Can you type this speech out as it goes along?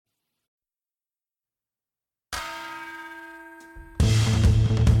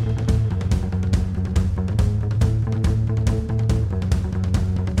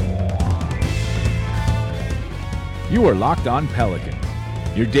You are Locked On Pelicans,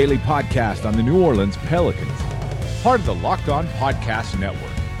 your daily podcast on the New Orleans Pelicans, part of the Locked On Podcast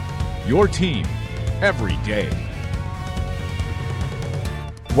Network, your team every day.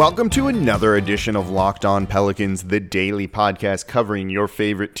 Welcome to another edition of Locked On Pelicans, the daily podcast covering your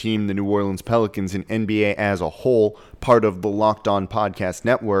favorite team, the New Orleans Pelicans, and NBA as a whole, part of the Locked On Podcast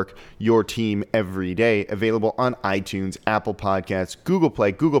Network, your team every day, available on iTunes, Apple Podcasts, Google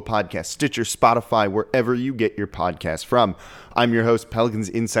Play, Google Podcasts, Stitcher, Spotify, wherever you get your podcasts from. I'm your host, Pelicans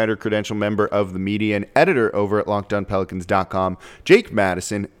Insider Credential member of the media and editor over at LockedOnPelicans.com, Jake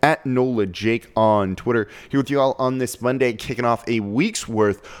Madison, at NOLA Jake on Twitter, here with you all on this Monday, kicking off a week's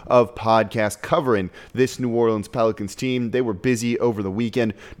worth of podcast covering this New Orleans Pelicans team. They were busy over the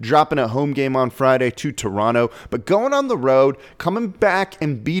weekend, dropping a home game on Friday to Toronto, but going on the road, coming back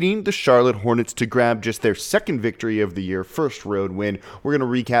and beating the Charlotte Hornets to grab just their second victory of the year, first road win. We're going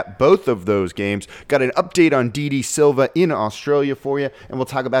to recap both of those games. Got an update on Didi Silva in Australia for you, and we'll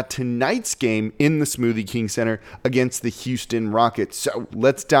talk about tonight's game in the Smoothie King Center against the Houston Rockets. So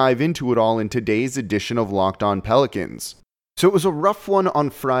let's dive into it all in today's edition of Locked On Pelicans. So it was a rough one on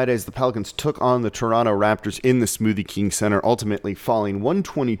Friday as the Pelicans took on the Toronto Raptors in the Smoothie King Center, ultimately falling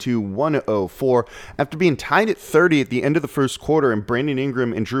 122-104 after being tied at 30 at the end of the first quarter, and Brandon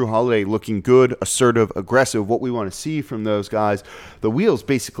Ingram and Jrue Holiday looking good, assertive, aggressive, what we want to see from those guys. The wheels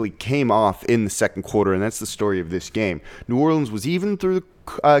basically came off in the second quarter, and that's the story of this game. New Orleans was even through the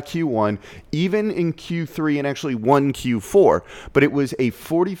Q1, even in Q3, and actually won Q4, but it was a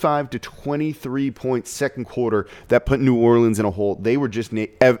 45-23 point second quarter that put New Orleans in a hole they were just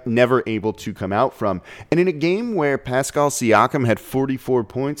never able to come out from. And in a game where Pascal Siakam had 44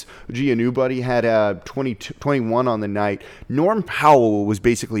 points, Giannoubadi had 21 on the night, Norm Powell was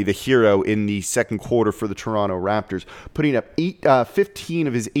basically the hero in the second quarter for the Toronto Raptors, putting up 15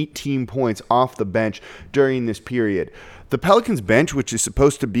 of his 18 points off the bench during this period. The Pelicans bench, which is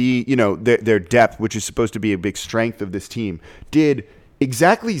supposed to be, their depth, which is supposed to be a big strength of this team, did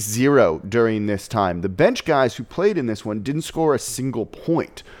exactly zero during this time. The bench guys who played in this one didn't score a single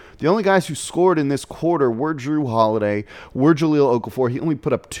point. The only guys who scored in this quarter were Jrue Holiday, were Jahlil Okafor. He only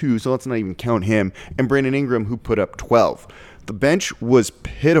put up 2, so let's not even count him, and Brandon Ingram, who put up 12. The bench was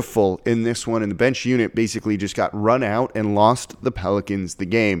pitiful in this one, and the bench unit basically just got run out and lost the Pelicans the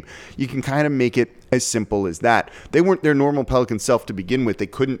game. You can kind of make it as simple as that. They weren't their normal Pelican self to begin with. They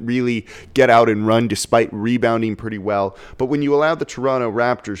couldn't really get out and run despite rebounding pretty well. But when you allow the Toronto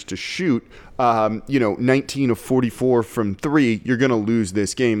Raptors to shoot, 19 of 44 from 3, you're going to lose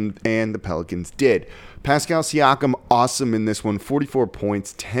this game, and the Pelicans did. Pascal Siakam, awesome in this one, 44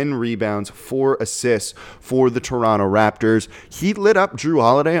 points, 10 rebounds, 4 assists for the Toronto Raptors. He lit up Jrue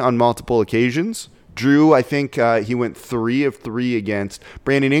Holiday on multiple occasions. Jrue, I think he went 3 of 3 against.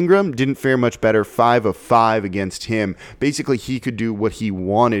 Brandon Ingram didn't fare much better, 5 of 5 against him. Basically, he could do what he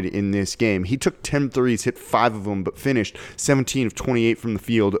wanted in this game. He took 10 threes, hit 5 of them, but finished 17 of 28 from the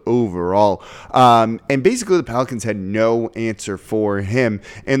field overall. And basically, the Pelicans had no answer for him.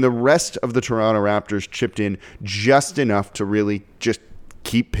 And the rest of the Toronto Raptors chipped in just enough to really just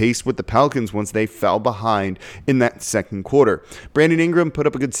keep pace with the Pelicans once they fell behind in that second quarter. Brandon Ingram put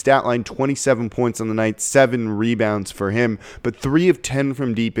up a good stat line, 27 points on the night, 7 rebounds for him, but 3 of 10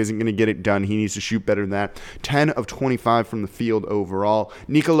 from deep isn't going to get it done. He needs to shoot better than that. 10 of 25 from the field overall.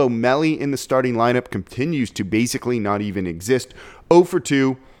 Nicolo Melli in the starting lineup continues to basically not even exist. 0 for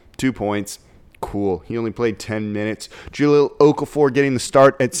 2, 2 points. Cool. He only played 10 minutes. Jahlil Okafor getting the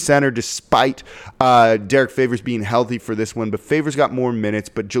start at center despite Derek Favors being healthy for this one. But Favors got more minutes,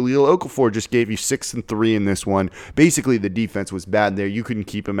 but Jahlil Okafor just gave you 6 and 3 in this one. Basically, the defense was bad there. You couldn't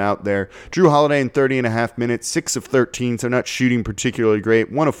keep him out there. Jrue Holiday in 30 and a half minutes, 6 of 13, so not shooting particularly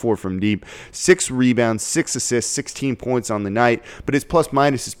great. 1 of 4 from deep. 6 rebounds, 6 assists, 16 points on the night. But his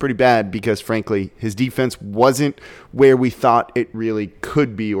plus-minus is pretty bad because, frankly, his defense wasn't where we thought it really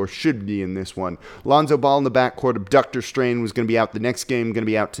could be or should be in this one. Lonzo Ball in the backcourt, abductor strain, was going to be out the next game, going to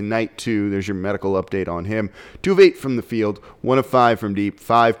be out tonight too. There's your medical update on him. 2 of 8 from the field, 1 of 5 from deep,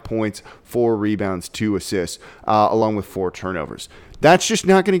 5 points, 4 rebounds, 2 assists, along with 4 turnovers. That's just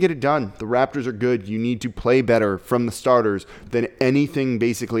not going to get it done. The Raptors are good. You need to play better from the starters than anything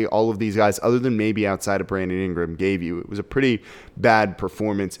basically all of these guys, other than maybe outside of Brandon Ingram, gave you. It was a pretty bad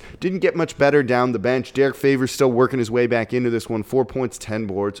performance. Didn't get much better down the bench. Derek Favors still working his way back into this one. 4 points, 10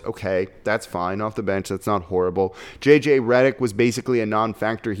 boards. Okay, that's fine. Off the bench, that's not horrible. JJ Redick was basically a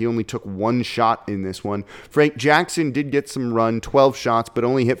non-factor. He only took 1 shot in this one. Frank Jackson did get some run, 12 shots, but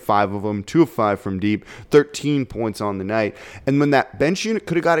only hit 5 of them. home, 2 of 5 from deep, 13 points on the night. And when that bench unit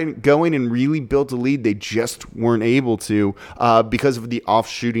could have gotten going and really built a lead, they just weren't able to because of the off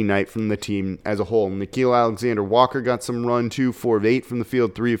shooting night from the team as a whole. Nickeil Alexander-Walker got some run too, 4 of 8 from the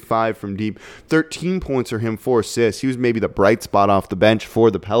field, 3 of 5 from deep, 13 points for him, 4 assists. He was maybe the bright spot off the bench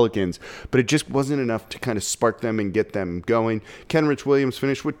for the Pelicans, but it just wasn't enough to kind of spark them and get them going. Kenrich Williams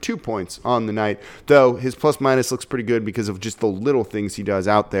finished with 2 points on the night, though his plus-minus looks pretty good because of just the little things he does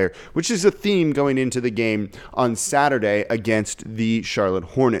out there, which is a theme going into the game on Saturday against the Charlotte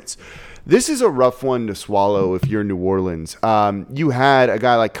Hornets. This is a rough one to swallow if you're New Orleans. You had a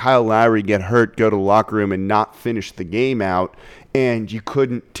guy like Kyle Lowry get hurt, go to the locker room, and not finish the game out, and you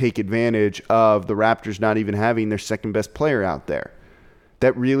couldn't take advantage of the Raptors not even having their second-best player out there.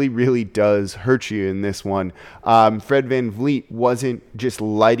 That really, really does hurt you in this one. Fred VanVleet wasn't just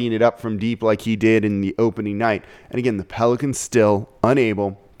lighting it up from deep like he did in the opening night. And again, the Pelicans still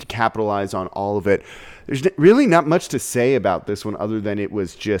unable to capitalize on all of it. There's really not much to say about this one other than it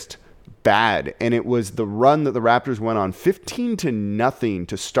was just bad. And it was the run that the Raptors went on 15-0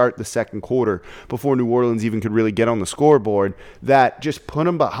 to start the second quarter before New Orleans even could really get on the scoreboard that just put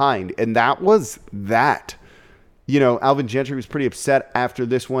them behind. And that was that. You know, Alvin Gentry was pretty upset after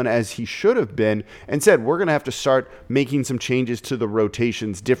this one, as he should have been, and said, we're going to have to start making some changes to the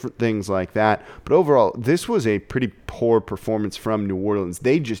rotations, different things like that. But overall, this was a pretty poor performance from New Orleans.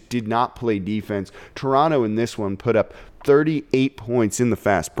 They just did not play defense. Toronto in this one put up 38 points in the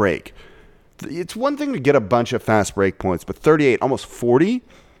fast break. It's one thing to get a bunch of fast break points, but 38, almost 40,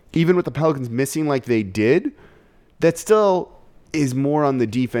 even with the Pelicans missing like they did, that still is more on the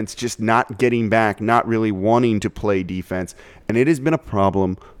defense, just not getting back, not really wanting to play defense. And it has been a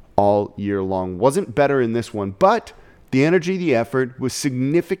problem all year long. Wasn't better in this one, but the energy, the effort was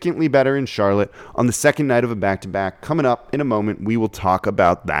significantly better in Charlotte on the second night of a back-to-back. Coming up in a moment, we will talk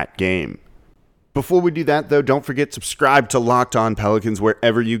about that game. Before we do that, though, don't forget, subscribe to Locked On Pelicans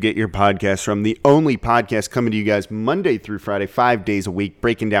wherever you get your podcasts from. The only podcast coming to you guys Monday through Friday, 5 days a week,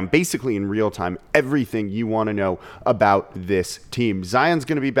 breaking down basically in real time everything you want to know about this team. Zion's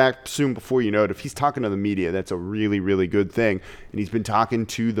going to be back soon before you know it. If he's talking to the media, that's a really, really good thing. And he's been talking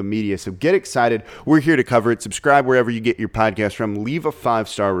to the media. So get excited. We're here to cover it. Subscribe wherever you get your podcast from. Leave a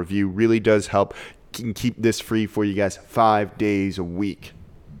 5-star review. Really does help. Can keep this free for you guys 5 days a week.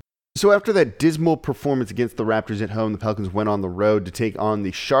 So after that dismal performance against the Raptors at home, the Pelicans went on the road to take on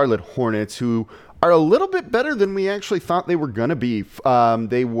the Charlotte Hornets, who are a little bit better than we actually thought they were going to be.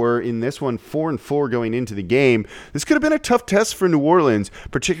 They were in this one 4-4 going into the game. This could have been a tough test for New Orleans,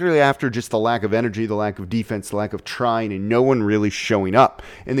 particularly after just the lack of energy, the lack of defense, the lack of trying, and no one really showing up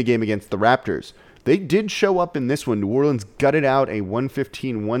in the game against the Raptors. They did show up in this one. New Orleans gutted out a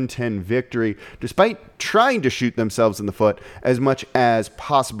 115-110 victory, despite trying to shoot themselves in the foot as much as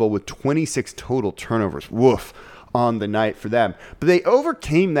possible with 26 total turnovers. Woof. On the night for them. But they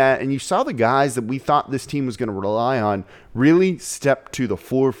overcame that, and you saw the guys that we thought this team was going to rely on really step to the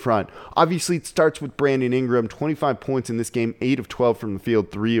forefront. Obviously, it starts with Brandon Ingram, 25 points in this game, 8 of 12 from the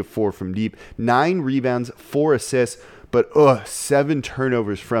field, 3 of 4 from deep, 9 rebounds, 4 assists, but 7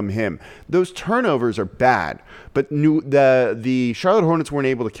 turnovers from him. Those turnovers are bad, but the Charlotte Hornets weren't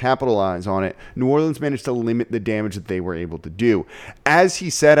able to capitalize on it. New Orleans managed to limit the damage that they were able to do. As he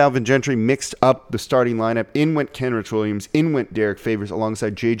said, Alvin Gentry mixed up the starting lineup. In went Kenrich Williams, in went Derek Favors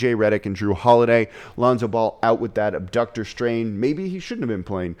alongside J.J. Redick and Drew Holiday. Lonzo Ball out with that abductor strain. Maybe he shouldn't have been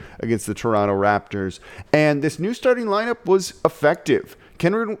playing against the Toronto Raptors. And this new starting lineup was effective.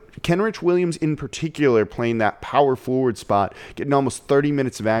 Kenrich Williams in particular playing that power forward spot, getting almost 30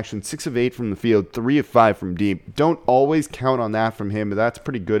 minutes of action, 6 of 8 from the field, 3 of 5 from deep. Don't always count on that from him, but that's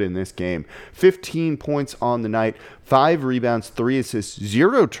pretty good in this game. 15 points on the night, 5 rebounds, 3 assists,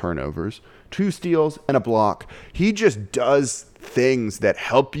 0 turnovers, 2 steals, and a block. He just does things that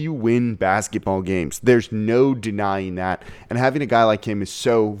help you win basketball games. There's no denying that. And having a guy like him is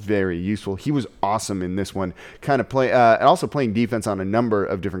so very useful. He was awesome in this one. And also playing defense on a number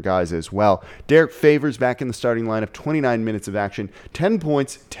of different guys as well. Derek Favors back in the starting lineup, 29 minutes of action, 10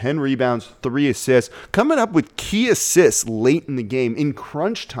 points, 10 rebounds, 3 assists. Coming up with key assists late in the game in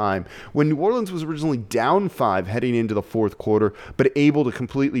crunch time when New Orleans was originally down 5 heading into the fourth quarter, but able to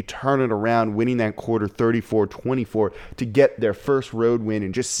completely turn it around, winning that quarter 34-24 to get their first road win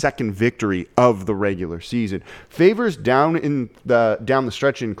and just second victory of the regular season. Favors down the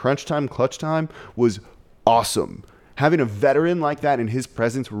stretch in crunch time, clutch time was awesome. Having a veteran like that in his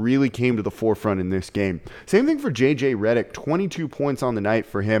presence really came to the forefront in this game. Same thing for J.J. Redick, 22 points on the night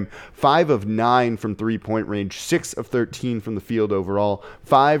for him, 5 of 9 from three-point range, 6 of 13 from the field overall,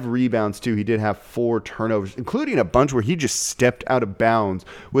 5 rebounds too. He did have 4 turnovers, including a bunch where he just stepped out of bounds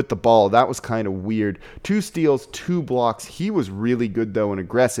with the ball. That was kind of weird. 2 steals, 2 blocks. He was really good though and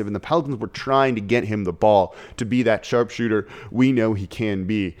aggressive, and the Pelicans were trying to get him the ball to be that sharpshooter we know he can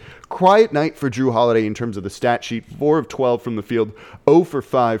be. Quiet night for Jrue Holiday in terms of the stat sheet. 4 of 12 from the field, 0 for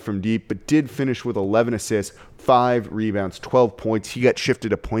 5 from deep, but did finish with 11 assists, 5 rebounds, 12 points. He got shifted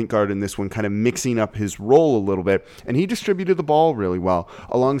to point guard in this one, kind of mixing up his role a little bit, and he distributed the ball really well,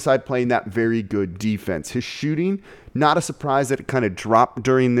 alongside playing that very good defense. His shooting, not a surprise that it kind of dropped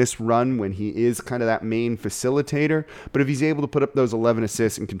during this run when he is kind of that main facilitator, but if he's able to put up those 11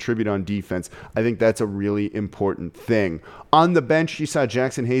 assists and contribute on defense, I think that's a really important thing. On the bench, you saw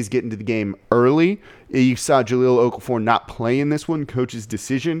Jackson Hayes get into the game early. You saw Jahlil Okafor not play in this one, coach's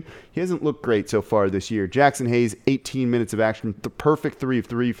decision. He hasn't looked great so far this year. Jackson Hayes, 18 minutes of action, the perfect 3 of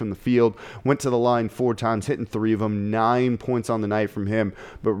 3 from the field, went to the line 4 times, hitting 3 of them, 9 points on the night from him.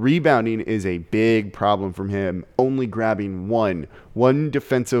 But rebounding is a big problem from him, only grabbing one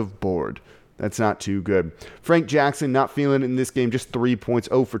defensive board. That's not too good. Frank Jackson not feeling it in this game, just 3 points,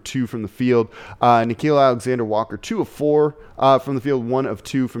 0 for 2 from the field. Nickeil Alexander-Walker, 2 of 4 from the field, 1 of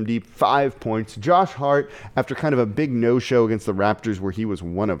 2 from deep, 5 points. Josh Hart, after kind of a big no-show against the Raptors where he was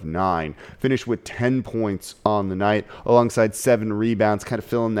 1 of 9, finished with 10 points on the night, alongside 7 rebounds, kind of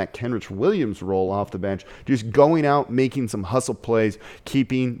filling that Kenrich Williams role off the bench, just going out, making some hustle plays,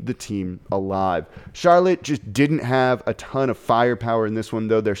 keeping the team alive. Charlotte just didn't have a ton of firepower in this one,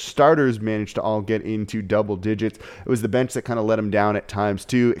 though. Their starters managed to all get into double digits. It was the bench that kind of let them down at times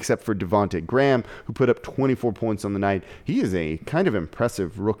too, except for Devontae Graham, who put up 24 points on the night. He is a kind of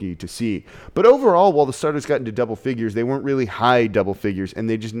impressive rookie to see. But overall, while the starters got into double figures, they weren't really high double figures, and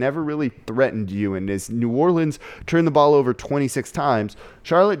they just never really threatened you. And as New Orleans turned the ball over 26 times,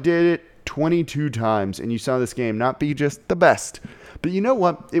 Charlotte did it 22 times, and you saw this game not be just the best. But you know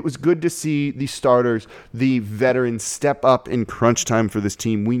what? It was good to see the starters, the veterans, step up in crunch time for this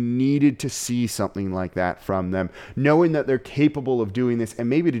team. We needed to see something like that from them, knowing that they're capable of doing this, and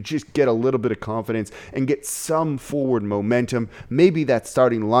maybe to just get a little bit of confidence and get some forward momentum. Maybe that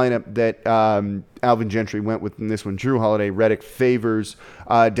starting lineup that Alvin Gentry went with in this one. Jrue Holiday, Redick, Favors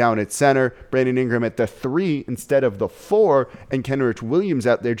down at center, Brandon Ingram at the 3 instead of the 4, and Kenrich Williams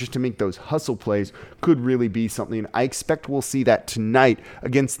out there just to make those hustle plays could really be something. I expect we'll see that tonight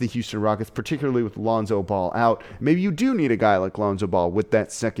against the Houston Rockets, particularly with Lonzo Ball out. Maybe you do need a guy like Lonzo Ball with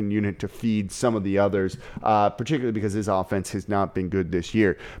that second unit to feed some of the others, particularly because his offense has not been good this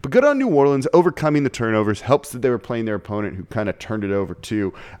year. But good on New Orleans, overcoming the turnovers. Helps that they were playing their opponent who kind of turned it over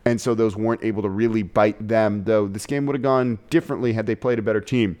too, and so those weren't able to really bite them, though this game would have gone differently had they played a better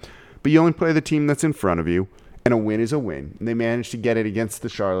team. But you only play the team that's in front of you, and a win is a win. And they managed to get it against the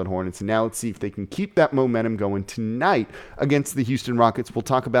Charlotte Hornets. And now let's see if they can keep that momentum going tonight against the Houston Rockets. We'll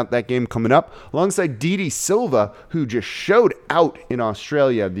talk about that game coming up alongside Didi Silva, who just showed out in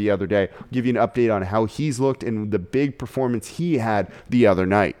Australia the other day. I'll give you an update on how he's looked and the big performance he had the other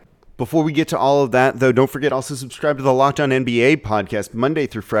night. Before we get to all of that, though, don't forget also subscribe to the Locked On NBA podcast Monday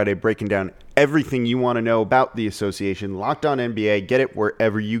through Friday, breaking down everything you want to know about the association. Locked On NBA, get it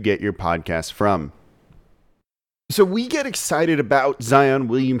wherever you get your podcasts from. So we get excited about Zion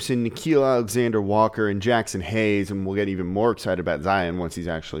Williamson, Nickeil Alexander-Walker, and Jackson Hayes, and we'll get even more excited about Zion once he's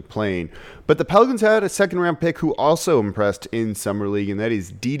actually playing. But the Pelicans had a second-round pick who also impressed in Summer League, and that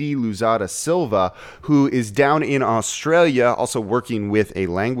is Didi Louzada Silva, who is down in Australia, also working with a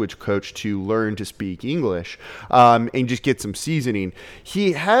language coach to learn to speak English and just get some seasoning.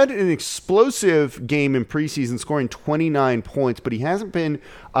 He had an explosive game in preseason, scoring 29 points, but he hasn't been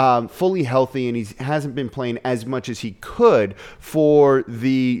fully healthy, and he hasn't been playing as much as he could for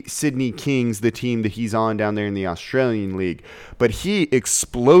the Sydney Kings, the team that he's on down there in the Australian League. But he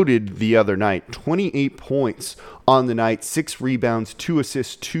exploded the other night, 28 points on the night, 6 rebounds, 2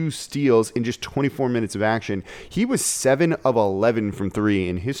 assists, 2 steals in just 24 minutes of action. He was 7 of 11 from 3,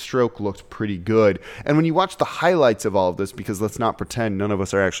 and his stroke looked pretty good. And when you watch the highlights of all of this, because let's not pretend none of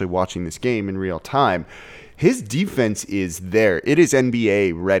us are actually watching this game in real time, his defense is there. It is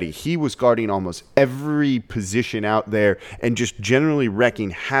NBA ready. He was guarding almost every position out there and just generally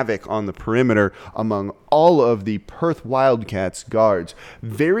wreaking havoc on the perimeter among all of the Perth Wildcats guards.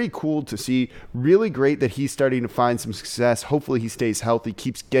 Very cool to see. Really great that he's starting to find some success. Hopefully he stays healthy,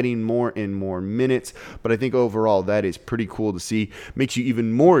 keeps getting more and more minutes. But I think overall that is pretty cool to see. Makes you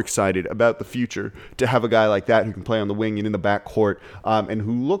even more excited about the future to have a guy like that who can play on the wing and in the backcourt and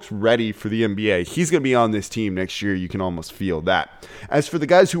who looks ready for the NBA. He's going to be on this team next year. You can almost feel that. As for the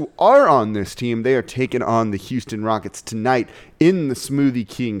guys who are on this team, they are taking on the Houston Rockets tonight in the Smoothie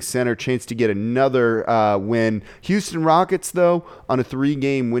King Center. Chance to get another win. Houston Rockets, though, on a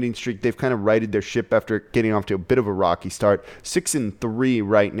 3-game winning streak. They've kind of righted their ship after getting off to a bit of a rocky start. 6-3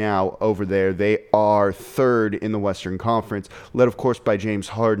 right now over there. They are third in the Western Conference, led, of course, by James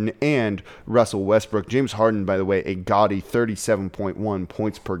Harden and Russell Westbrook. James Harden, by the way, a gaudy 37.1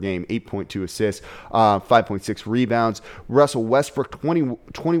 points per game, 8.2 assists, 5.6 rebounds. Russell Westbrook,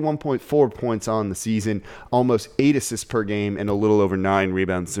 21.4 points on the season, almost 8 assists per game, and a little over 9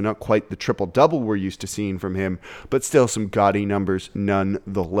 rebounds. So not quite the triple-double we're used to seeing from him, but still some gaudy numbers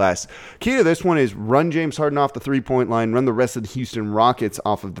nonetheless. Key to this one is run James Harden off the three-point line, run the rest of the Houston Rockets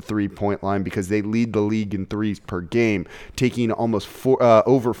off of the three-point line, because they lead the league in threes per game, taking almost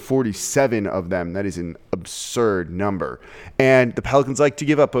over 47 of them. That is an absurd number. And the Pelicans like to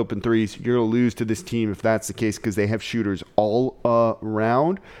give up open threes. You're going to lose to this team if that's the case, because they have shooters all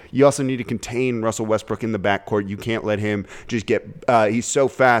around. You also need to contain Russell Westbrook in the backcourt. You can't let him just get he's so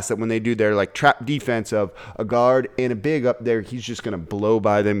fast that when they do their like trap defense of a guard and a big up there, he's just going to blow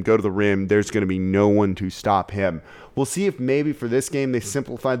by them, go to the rim. There's going to be no one to stop him. We'll see if maybe for this game they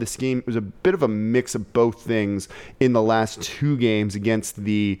simplified the scheme. It was a bit of a mix of both things in the last 2 games against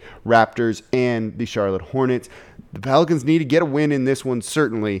the Raptors and the Charlotte Hornets. The Pelicans need to get a win in this one,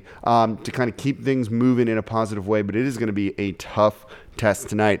 certainly, to kind of keep things moving in a positive way, but it is going to be a tough test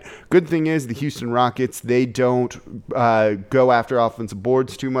tonight. Good thing is the Houston Rockets, they don't go after offensive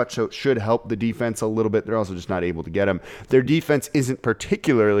boards too much, so it should help the defense a little bit. They're also just not able to get them. Their defense isn't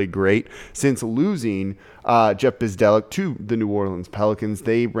particularly great since losing Jeff Bzdelik to the New Orleans Pelicans.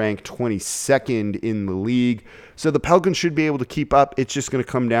 They rank 22nd in the league. So the Pelicans should be able to keep up. It's just going to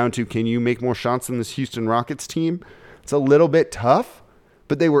come down to, can you make more shots than this Houston Rockets team? It's a little bit tough,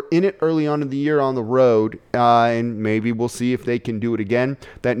 but they were in it early on in the year on the road, and maybe we'll see if they can do it again.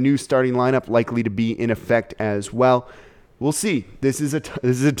 That new starting lineup likely to be in effect as well. We'll see. This is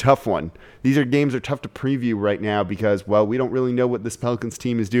a tough one. These games are tough to preview right now because, well, we don't really know what this Pelicans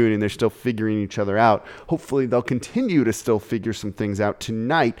team is doing, and they're still figuring each other out. Hopefully, they'll continue to still figure some things out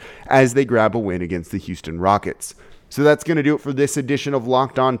tonight as they grab a win against the Houston Rockets. So that's going to do it for this edition of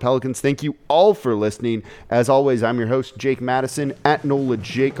Locked On Pelicans. Thank you all for listening. As always, I'm your host, Jake Madison, at NOLA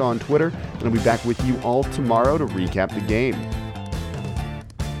Jake on Twitter, and I'll be back with you all tomorrow to recap the game.